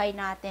sa buhay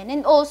natin.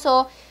 And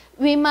also,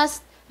 we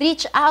must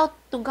reach out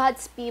to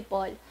God's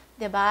people.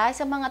 Diba?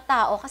 Sa mga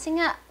tao. Kasi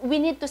nga, we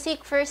need to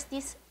seek first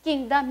this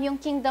kingdom, yung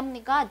kingdom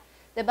ni God.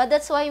 Diba?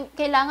 That's why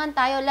kailangan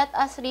tayo, let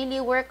us really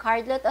work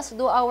hard, let us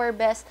do our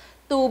best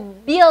to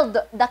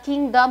build the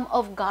kingdom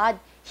of God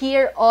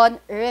here on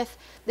earth.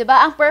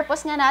 Diba? Ang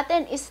purpose nga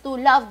natin is to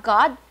love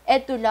God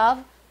and to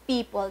love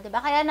people.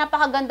 Diba? Kaya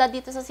napakaganda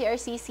dito sa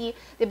CRCC.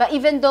 Diba?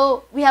 Even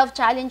though we have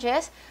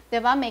challenges,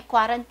 diba? May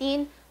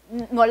quarantine,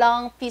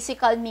 walang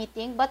physical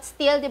meeting, but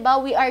still, diba,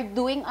 we are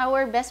doing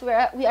our best,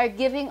 we are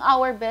giving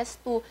our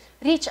best to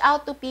reach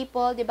out to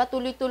people, diba,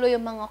 tuloy-tuloy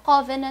yung mga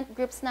covenant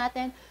groups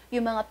natin,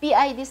 yung mga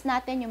PIDs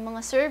natin, yung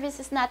mga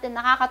services natin,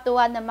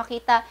 nakakatuwa na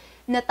makita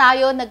na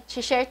tayo,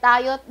 nag-share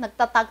tayo,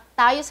 nagtatag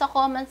tayo sa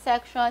comment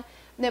section,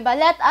 diba,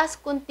 let us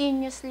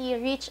continuously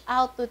reach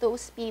out to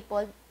those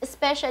people,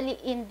 especially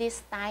in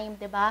this time,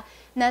 diba,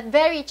 na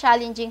very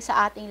challenging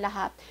sa ating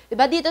lahat.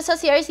 Diba, dito sa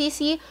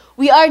CRCC,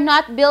 we are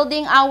not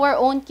building our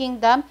own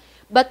kingdom,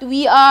 but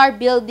we are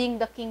building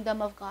the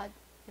kingdom of God.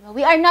 Diba?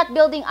 We are not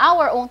building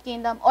our own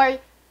kingdom or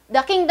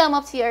the kingdom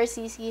of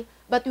CRCC,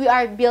 but we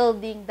are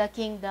building the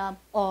kingdom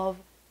of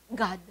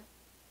God.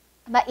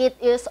 But it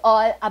is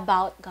all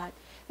about God.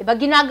 Diba,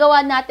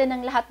 ginagawa natin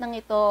ang lahat ng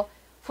ito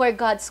for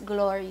God's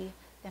glory.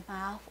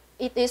 Diba?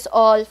 It is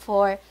all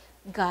for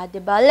God,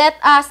 diba? Let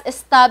us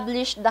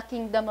establish the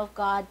kingdom of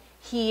God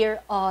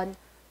here on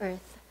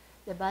earth.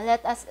 Diba?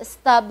 Let us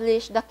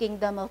establish the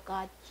kingdom of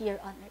God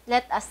here on earth.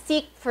 Let us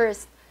seek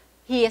first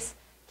His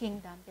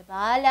kingdom,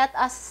 diba? Let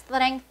us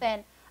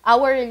strengthen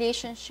our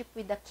relationship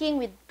with the King,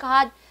 with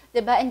God,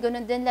 diba? And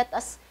ganun din, let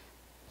us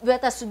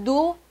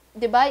do,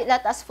 diba?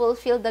 Let us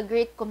fulfill the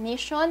Great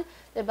Commission,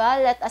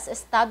 diba? Let us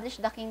establish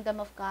the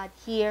kingdom of God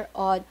here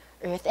on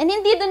earth. And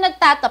hindi doon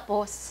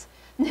nagtatapos.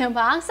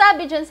 Diba? Ang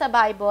sabi dyan sa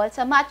Bible,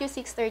 sa Matthew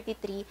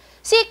 6:33,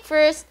 seek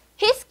first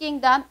His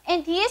kingdom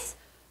and His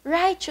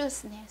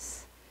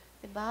righteousness.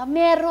 Diba?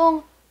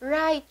 Merong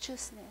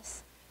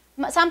righteousness.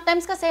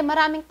 Sometimes kasi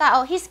maraming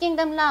tao, His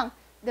kingdom lang.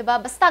 Diba?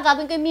 Basta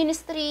gagawin ko yung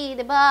ministry.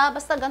 Diba?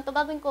 Basta ganito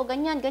gagawin ko.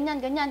 Ganyan, ganyan,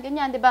 ganyan,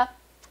 ganyan. Diba?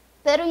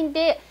 Pero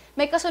hindi.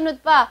 May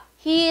kasunod pa.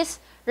 His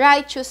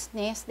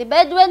righteousness.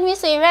 Diba? And when we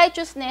say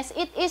righteousness,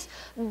 it is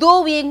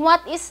doing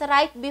what is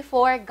right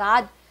before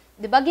God.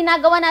 Diba?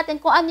 Ginagawa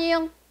natin kung ano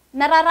yung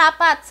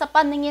nararapat sa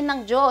paningin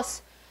ng Diyos.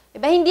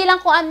 Diba? Hindi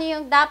lang kung ano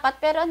yung dapat,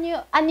 pero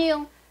ano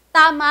yung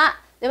tama.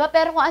 Diba?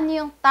 Pero kung ano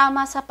yung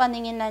tama sa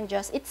paningin ng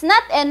Diyos. It's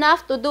not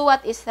enough to do what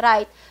is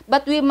right,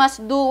 but we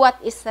must do what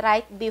is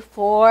right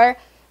before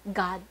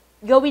God.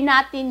 Gawin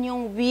natin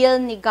yung will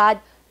ni God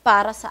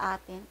para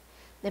sa atin.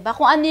 Diba?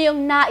 Kung ano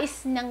yung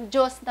nais ng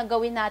Diyos na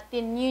gawin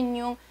natin, yun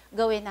yung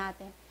gawin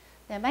natin.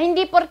 Diba?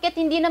 Hindi porket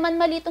hindi naman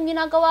mali itong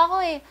ginagawa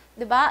ko eh.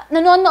 Diba?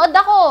 Nanonood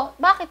ako.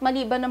 Bakit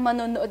mali ba na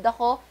manonood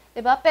ako?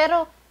 Diba?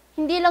 Pero,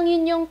 hindi lang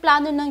yun yung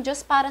plano ng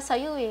Diyos para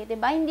sa'yo eh.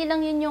 Diba? Hindi lang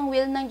yun yung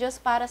will ng Diyos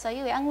para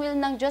sa'yo eh. Ang will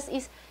ng Diyos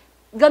is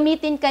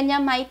gamitin ka niya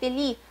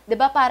mightily.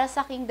 Diba? Para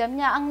sa kingdom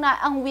niya.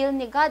 Ang will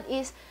ni God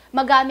is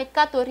magamit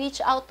ka to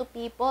reach out to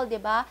people.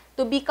 Diba?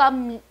 To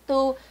become,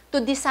 to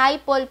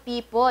disciple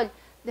people.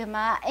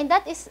 Diba? And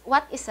that is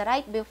what is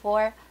right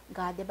before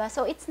God. Diba?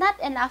 So, it's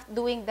not enough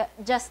doing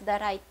just the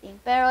right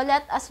thing. Pero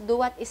let us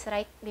do what is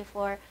right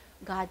before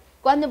God.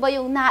 Kung ano ba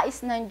yung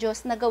nais ng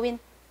Diyos na gawin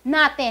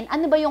natin,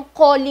 ano ba yung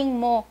calling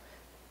mo?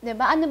 'Di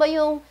ba? Ano ba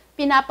yung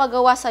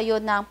pinapagawa sa iyo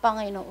ng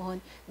Panginoon?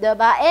 'Di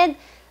ba? And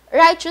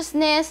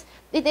righteousness,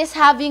 it is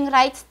having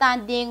right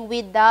standing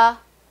with the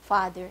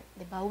Father,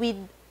 'di ba? With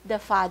the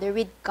Father,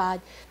 with God.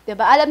 'Di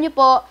ba? Alam niyo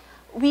po,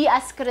 we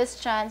as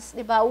Christians,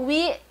 'di ba?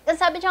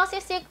 Sabi niya kasi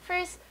seek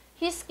first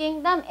His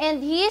kingdom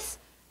and His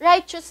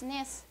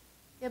righteousness.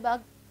 'Di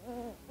ba?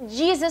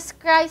 Jesus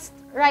Christ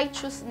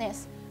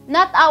righteousness,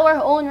 not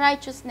our own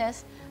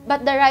righteousness,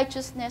 but the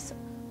righteousness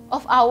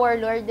of our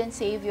Lord and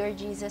Savior,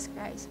 Jesus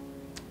Christ.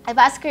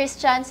 Diba, as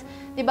Christians,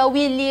 diba,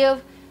 we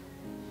live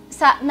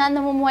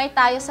namumuhay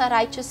tayo sa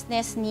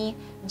righteousness ni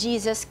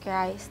Jesus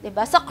Christ.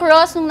 Diba? Sa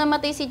cross, nung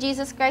namatay si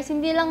Jesus Christ,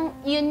 hindi lang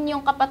yun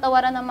yung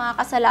kapatawaran ng mga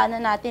kasalanan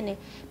natin eh.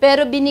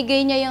 Pero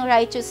binigay niya yung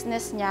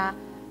righteousness niya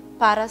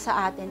para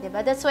sa atin.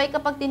 Diba? That's why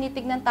kapag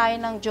tinitignan tayo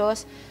ng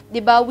Diyos,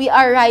 diba, we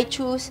are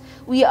righteous,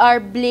 we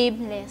are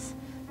blameless.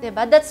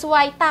 Diba? That's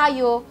why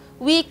tayo,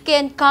 we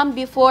can come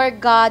before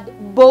God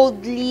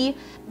boldly,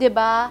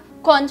 diba,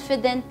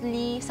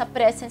 confidently sa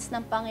presence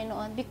ng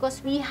Panginoon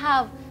because we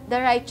have the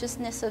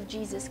righteousness of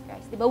Jesus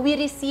Christ. Diba? We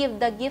receive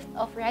the gift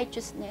of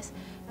righteousness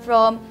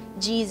from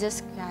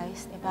Jesus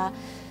Christ. Diba?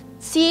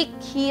 Seek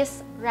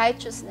His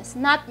righteousness,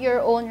 not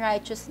your own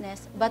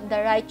righteousness, but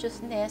the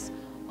righteousness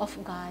of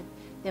God.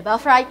 Diba?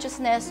 Of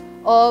righteousness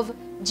of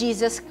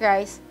Jesus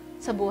Christ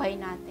sa buhay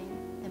natin.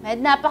 Diba?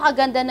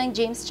 Napakaganda ng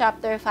James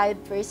chapter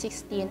 5 verse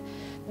 16.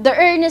 The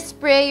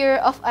earnest prayer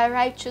of a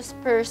righteous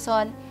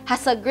person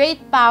has a great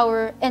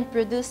power and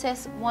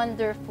produces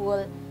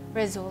wonderful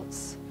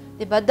results.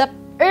 Diba? The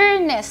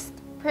earnest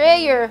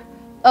prayer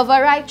of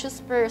a righteous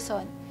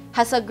person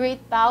has a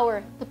great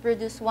power to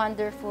produce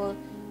wonderful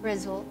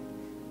result.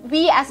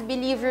 We as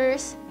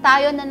believers,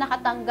 tayo na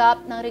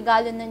nakatanggap ng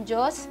regalo ng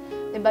Diyos,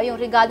 diba? Yung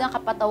regalo ng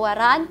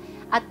kapatawaran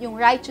at yung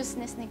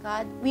righteousness ni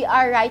God, we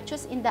are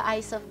righteous in the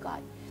eyes of God.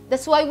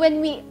 That's why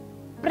when we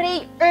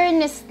pray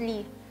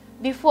earnestly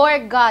before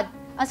God,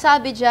 ang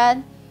sabi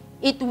dyan,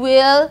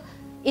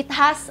 it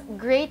has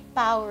great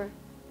power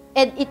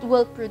and it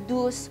will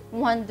produce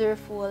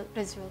wonderful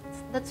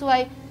results. That's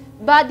why,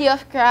 body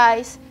of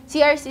Christ,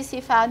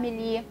 CRCC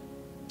family,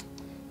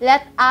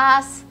 let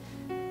us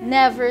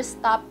never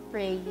stop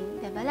praying.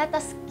 Diba? Let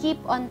us keep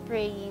on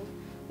praying.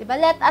 Diba?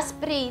 Let us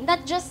pray.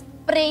 Not just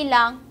pray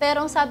lang,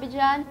 pero sabi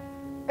dyan,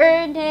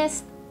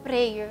 earnest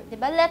prayer.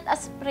 Diba? Let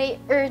us pray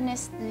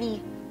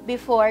earnestly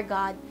before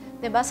God.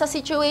 Diba? Sa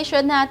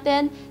situation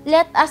natin,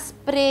 let us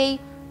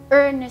pray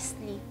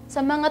earnestly.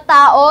 Sa mga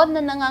tao na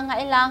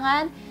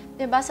nangangailangan,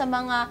 diba, sa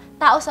mga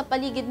tao sa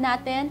paligid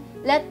natin,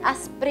 let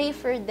us pray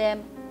for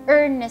them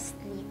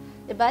earnestly.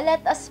 Diba?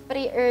 Let us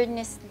pray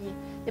earnestly.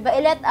 Diba?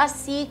 Let us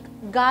seek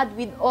God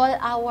with all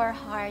our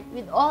heart,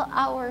 with all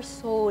our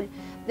soul.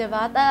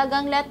 Diba?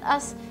 Talagang let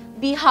us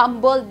be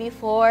humble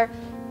before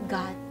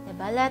God.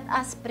 Diba? Let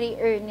us pray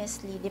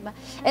earnestly. Diba?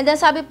 And then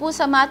sabi po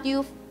sa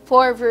Matthew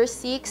 4 verse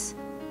 6,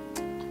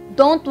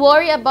 don't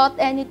worry about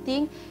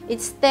anything,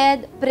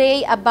 instead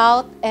pray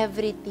about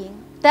everything.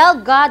 Tell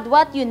God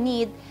what you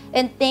need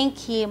and thank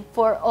Him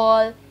for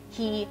all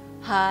He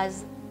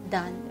has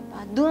done.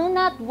 Diba? Do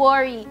not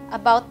worry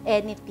about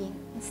anything.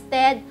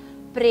 Instead,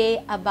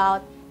 pray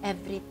about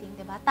everything.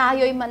 Diba?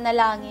 Tayo'y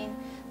manalangin.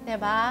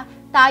 Diba?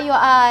 Tayo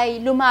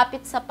ay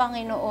lumapit sa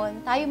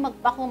Panginoon. Tayo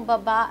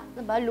magpakumbaba.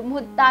 Diba?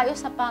 Lumuhod tayo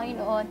sa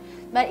Panginoon.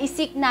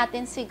 Isik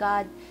natin si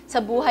God sa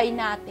buhay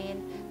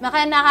natin.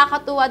 Kaya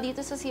nakakatuwa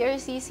dito sa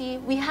CRCC,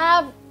 we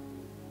have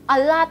a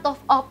lot of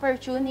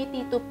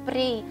opportunity to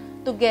pray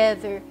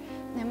together.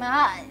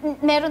 Diba?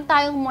 Meron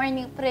tayong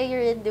morning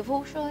prayer and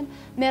devotion.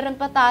 Meron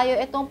pa tayo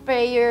itong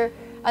prayer,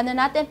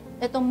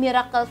 itong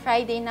Miracle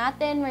Friday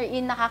natin,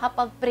 wherein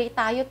nakakapag-pray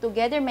tayo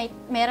together.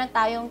 Meron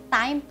tayong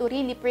time to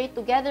really pray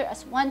together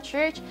as one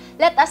church.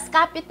 Let us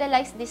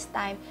capitalize this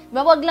time.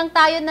 Diba? Wag lang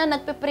tayo na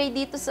nagpe-pray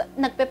dito,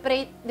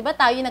 diba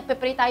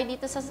nagpe-pray tayo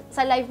dito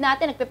sa live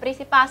natin, nagpe-pray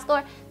si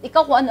pastor,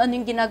 ikaw kung ano-ano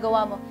yung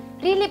ginagawa mo.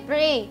 Really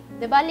pray.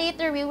 Diba?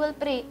 Later we will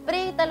pray.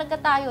 Pray talaga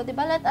tayo.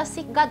 Diba? Let us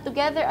seek God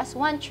together as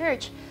one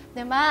church.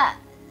 Diba?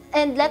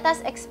 And let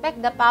us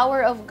expect the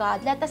power of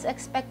God. Let us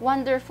expect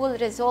wonderful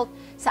result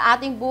sa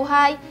ating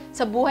buhay,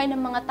 sa buhay ng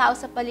mga tao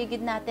sa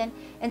paligid natin,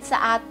 and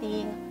sa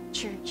ating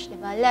church.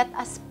 Diba? Let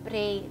us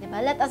pray.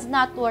 Diba? Let us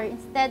not worry.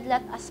 Instead,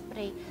 let us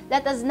pray.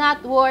 Let us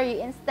not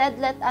worry.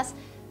 Instead, let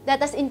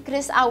us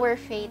increase our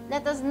faith.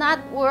 Let us not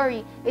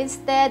worry.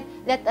 Instead,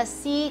 let us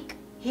seek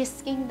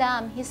His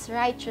kingdom, His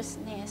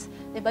righteousness.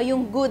 Diba?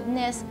 Yung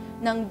goodness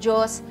ng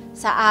Diyos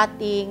sa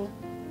ating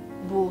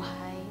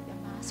buhay.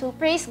 Diba? So,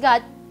 praise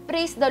God.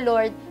 Praise the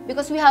Lord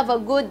because we have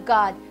a good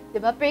God.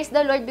 Diba? Praise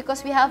the Lord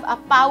because we have a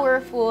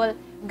powerful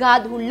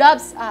God who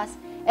loves us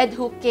and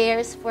who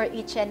cares for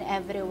each and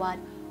every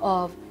one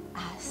of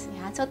us.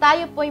 Yan. So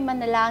tayo po'y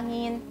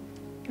manalangin.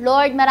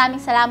 Lord,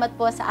 maraming salamat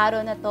po sa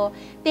araw na to.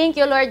 Thank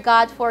you, Lord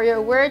God, for your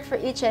word for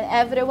each and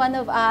every one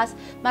of us.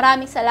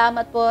 Maraming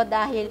salamat po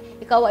dahil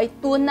ikaw ay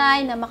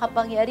tunay na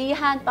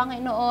makapangyarihan,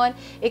 Panginoon.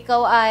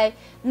 Ikaw ay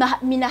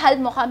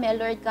minahal mo kami,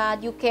 Lord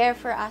God. You care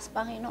for us,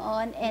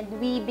 Panginoon. And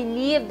we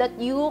believe that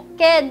you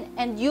can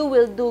and you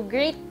will do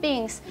great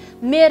things,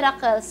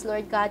 miracles,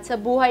 Lord God, sa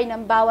buhay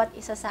ng bawat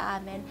isa sa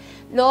amin.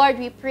 Lord,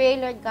 we pray,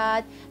 Lord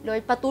God,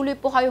 Lord, patuloy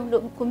po kayong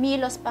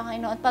kumilos,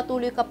 Panginoon.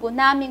 Patuloy ka po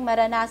naming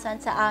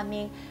maranasan sa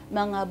aming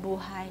mga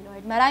buhay,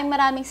 Lord.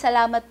 Maraming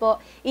salamat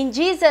po. In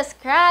Jesus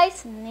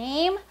Christ's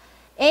name,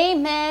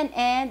 amen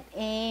and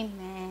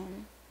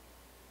amen.